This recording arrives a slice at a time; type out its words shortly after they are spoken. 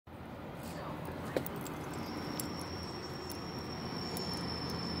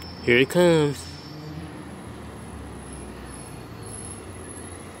Here it comes.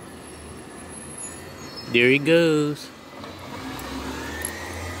 There he goes.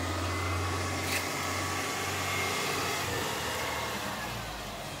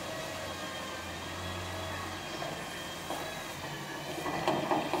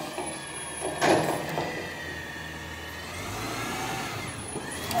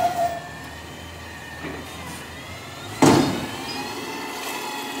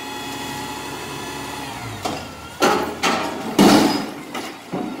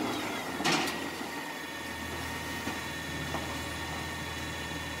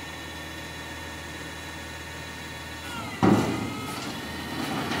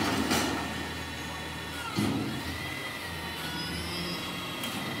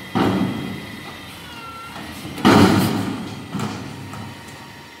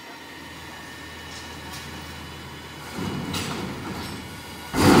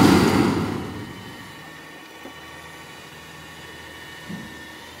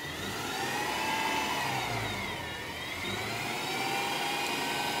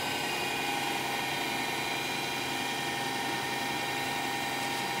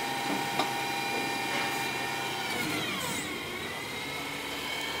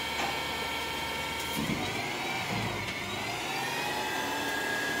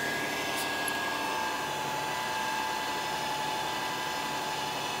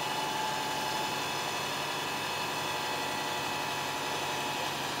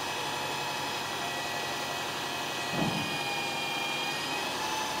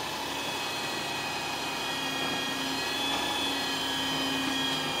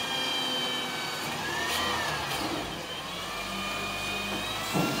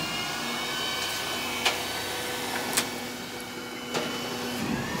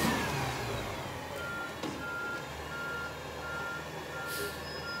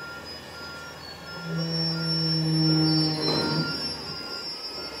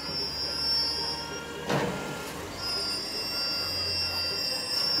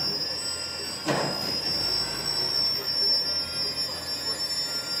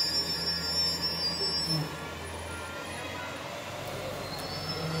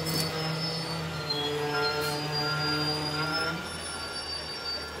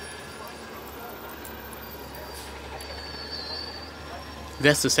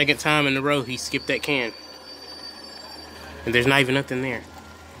 That's the second time in a row he skipped that can. And there's not even nothing there.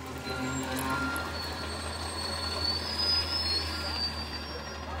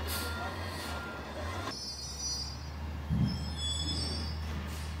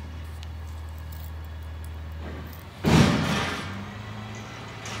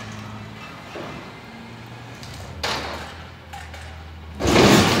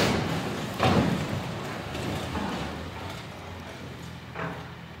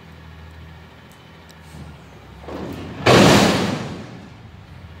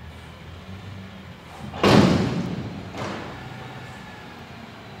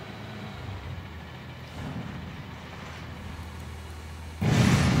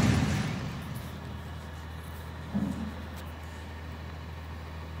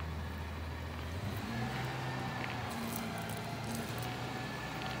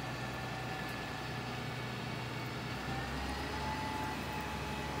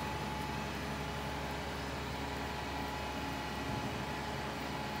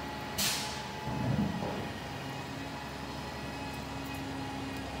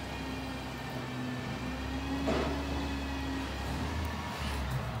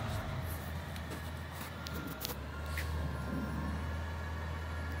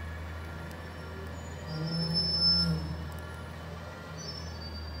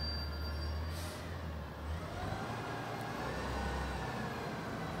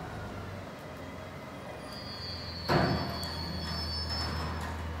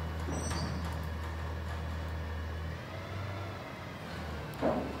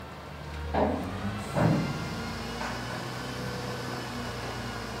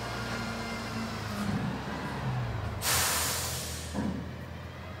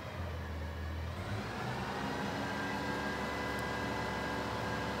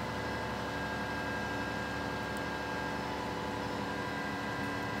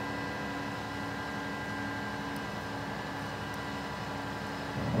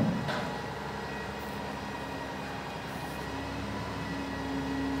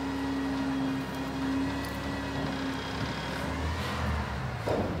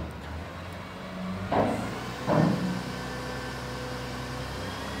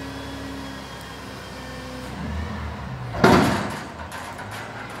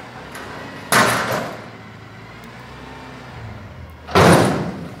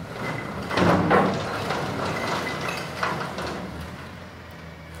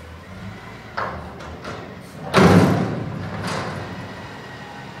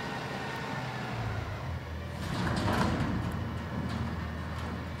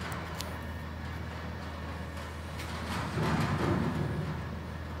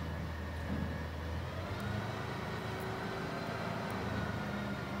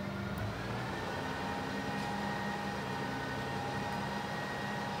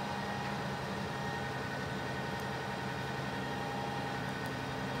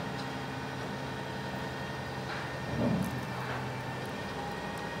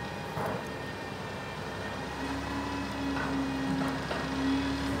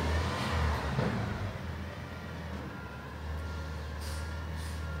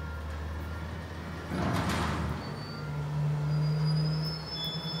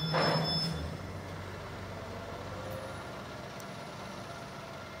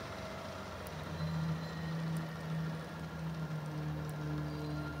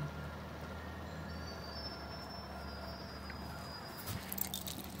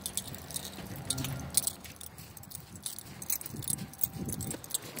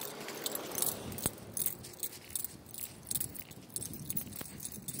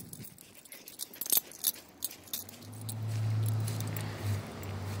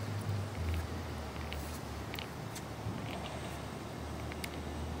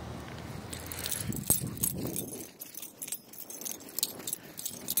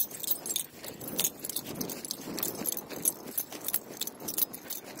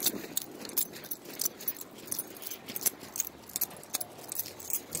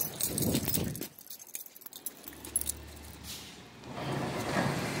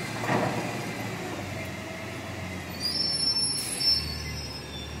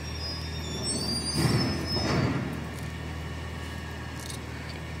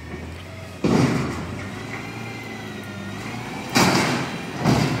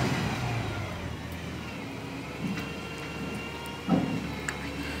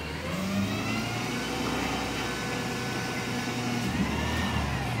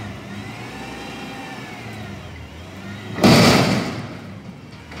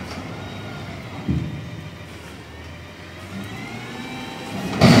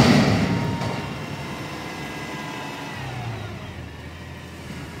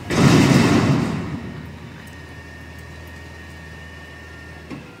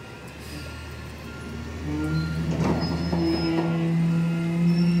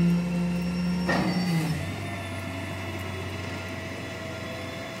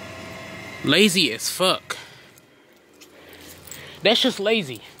 Lazy as fuck. That's just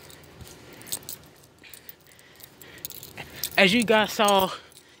lazy. As you guys saw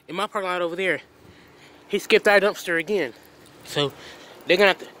in my parking lot over there, he skipped our dumpster again. So they're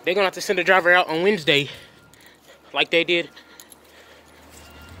gonna have to send the driver out on Wednesday, like they did.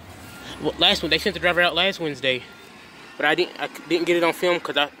 Well, they sent the driver out last Wednesday, but I didn't get it on film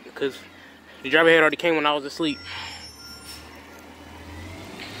because the driver had already came when I was asleep.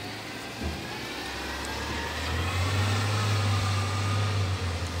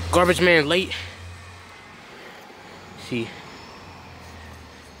 Garbage man late. See,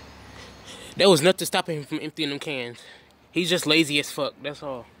 there was nothing stopping him from emptying them cans. He's just lazy as fuck, that's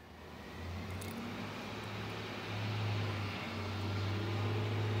all.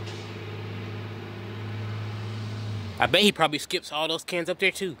 I bet he probably skips all those cans up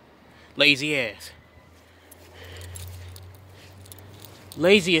there too. Lazy ass.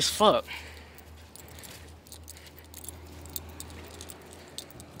 Lazy as fuck.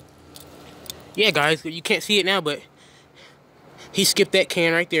 Yeah, guys, you can't see it now, but he skipped that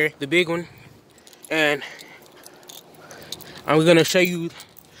can right there, the big one. And I'm gonna show you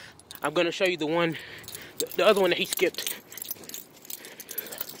the one, the other one that he skipped.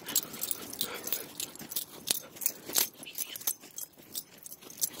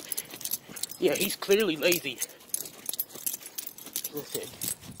 Yeah, he's clearly lazy. Listen,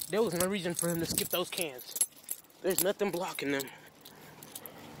 there was no reason for him to skip those cans. There's nothing blocking them.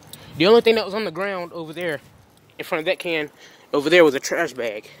 The only thing that was on the ground over there, in front of that can, over there was a trash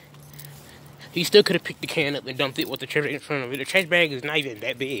bag. He still could have picked the can up and dumped it with the trash in front of it. The trash bag is not even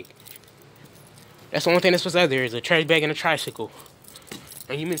that big. That's the only thing that's what's out there is a trash bag and a tricycle.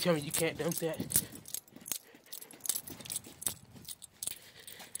 And you mean to tell me you can't dump that?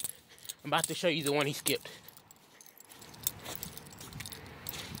 I'm about to show you the one he skipped.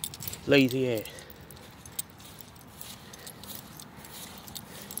 Lazy ass.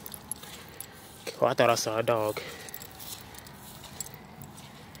 Oh, I thought I saw a dog.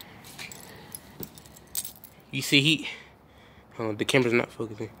 You see the camera's not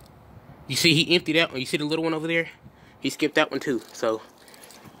focusing. You see he emptied that one. You see the little one over there? He skipped that one too. So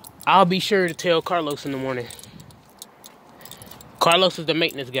I'll be sure to tell Carlos in the morning. Carlos is the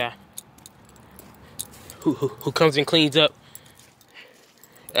maintenance guy who comes and cleans up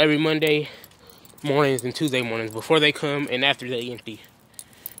every Monday mornings and Tuesday mornings before they come and after they empty.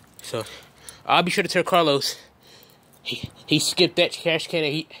 So I'll be sure to tell Carlos he skipped that trash can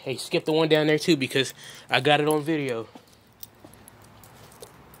and he skipped the one down there too because I got it on video.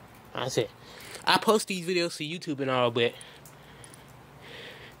 I said, I post these videos to YouTube and all, but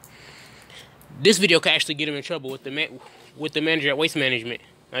this video could actually get him in trouble with the manager at Waste Management.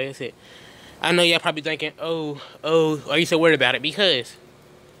 Like I said, I know y'all probably thinking, oh, are you so worried about it? Because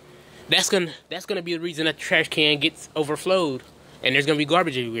that's gonna be the reason that the trash can gets overflowed and there's gonna be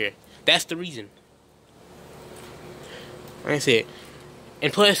garbage everywhere. That's the reason. Like I said,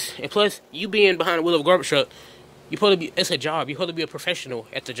 and plus, you being behind the wheel of a garbage truck, it's a job. You're supposed to be a professional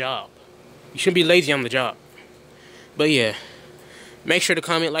at the job. You shouldn't be lazy on the job. But yeah, make sure to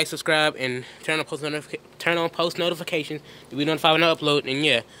comment, like, subscribe, and turn on post notifications to be notified when I upload. And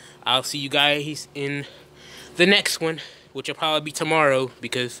yeah, I'll see you guys in the next one, which will probably be tomorrow,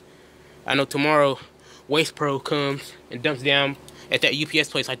 because I know tomorrow Waste Pro comes and dumps down at that UPS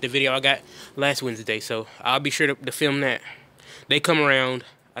place like the video I got last Wednesday. So I'll be sure to film that. They come around,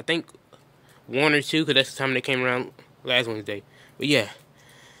 I think 1 or 2, because that's the time they came around last Wednesday. But yeah,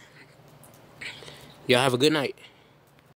 y'all have a good night.